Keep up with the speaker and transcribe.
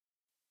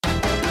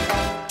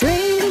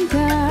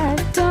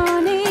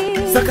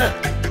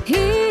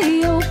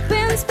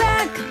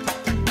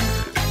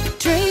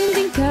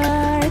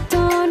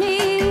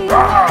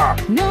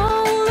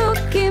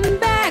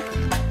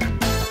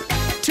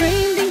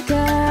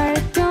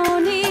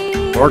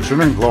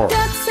Fortune Glory.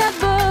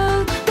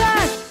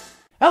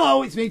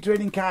 Hello, it's me,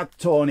 Trading Card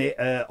Tony.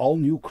 All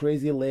new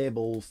crazy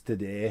labels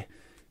today.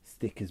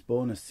 Stickers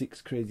bonus,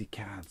 6 crazy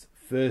cards.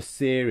 First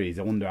series.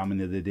 I wonder how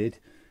many they did.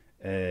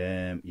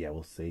 Yeah,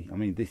 we'll see. I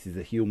mean, this is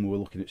a humour we're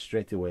looking at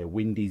straight away.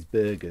 Wendy's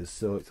Burgers.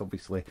 So it's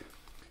obviously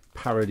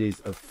parodies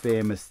of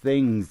famous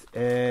things.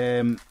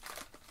 Let's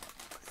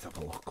have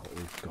a look what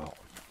we've got.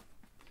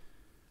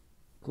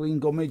 Clean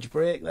gummage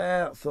break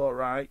there. That's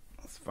alright.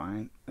 That's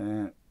fine.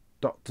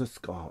 Dr.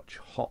 Scorch.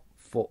 Hot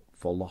foot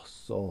for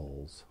lost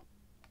souls.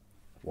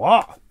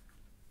 What?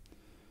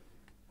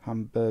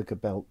 Hamburger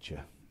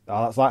Belcher.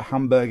 Oh, that's like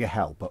Hamburger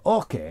Helper.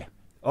 Okay.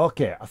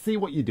 Okay. I see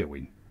what you're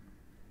doing.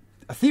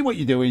 I see what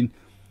you're doing.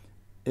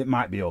 It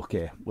might be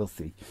okay. We'll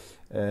see.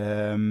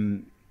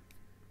 You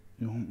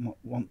don't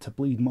want to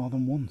bleed more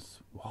than once.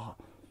 What?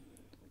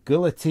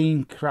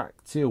 Guillotine Crack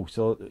 2.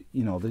 So,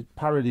 you know, the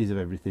parodies of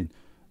everything.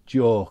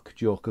 Joke.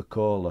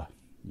 Joker-Cola.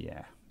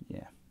 Yeah.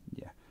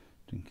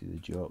 Drink the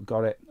joke.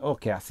 Got it.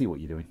 Okay, I see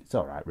what you're doing. It's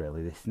alright,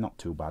 really. This is not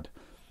too bad.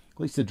 At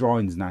least the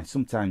drawing's nice.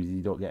 Sometimes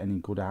you don't get any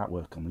good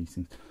artwork on these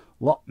things.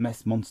 Lot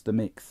Mess Monster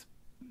Mix.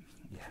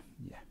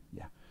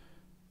 Yeah.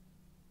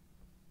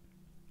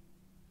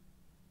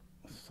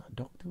 What's that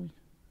dog doing?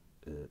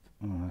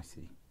 Oh, I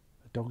see.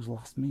 A dog's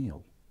last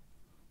meal.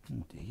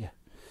 Oh dear.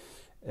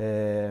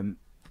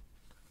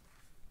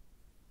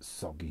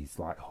 Soggies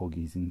like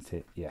Huggies, isn't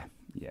it? Yeah.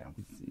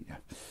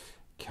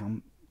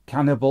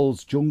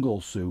 Cannibals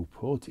Jungle Soup.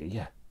 Oh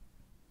dear.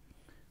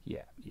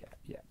 Yeah.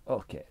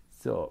 Okay,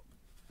 so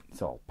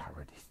it's all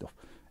parody stuff.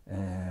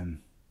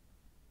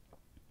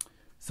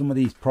 Some of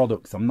these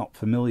products I'm not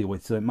familiar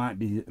with, so it might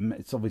be,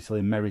 it's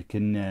obviously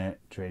American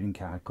trading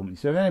card company.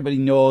 So if anybody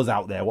knows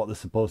out there what they're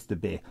supposed to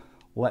be,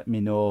 let me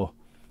know,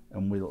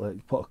 and we'll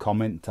put a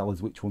comment and tell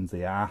us which ones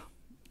they are.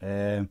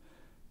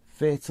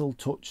 Fatal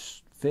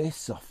Touch Face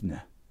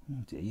Softener.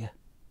 Oh dear.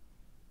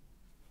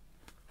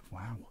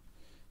 Wow.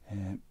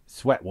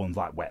 Sweat ones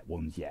like wet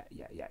ones. Yeah.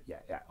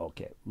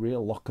 Okay.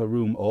 Real locker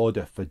room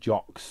order for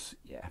jocks.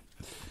 Yeah.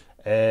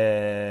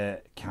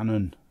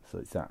 Cannon. So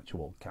it's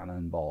actual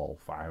cannonball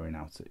firing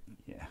out it.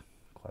 Yeah.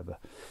 Clever.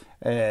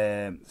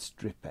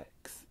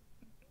 Strip-X.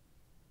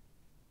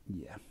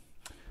 Yeah.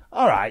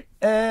 Alright.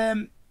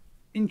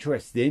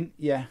 Interesting.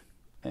 Yeah.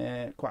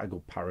 Quite a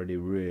good parody,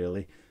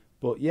 really.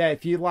 But yeah,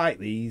 if you like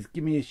these,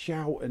 give me a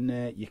shout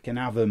and you can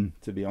have them,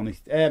 to be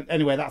honest.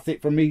 Anyway, that's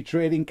it from me,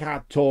 Trading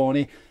Card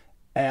Tony.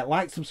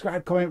 Like,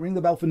 subscribe, comment, ring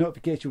the bell for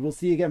notifications. We'll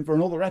see you again for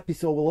another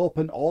episode. We'll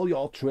open all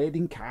your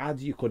trading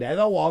cards you could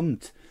ever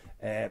want.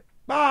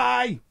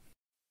 Bye!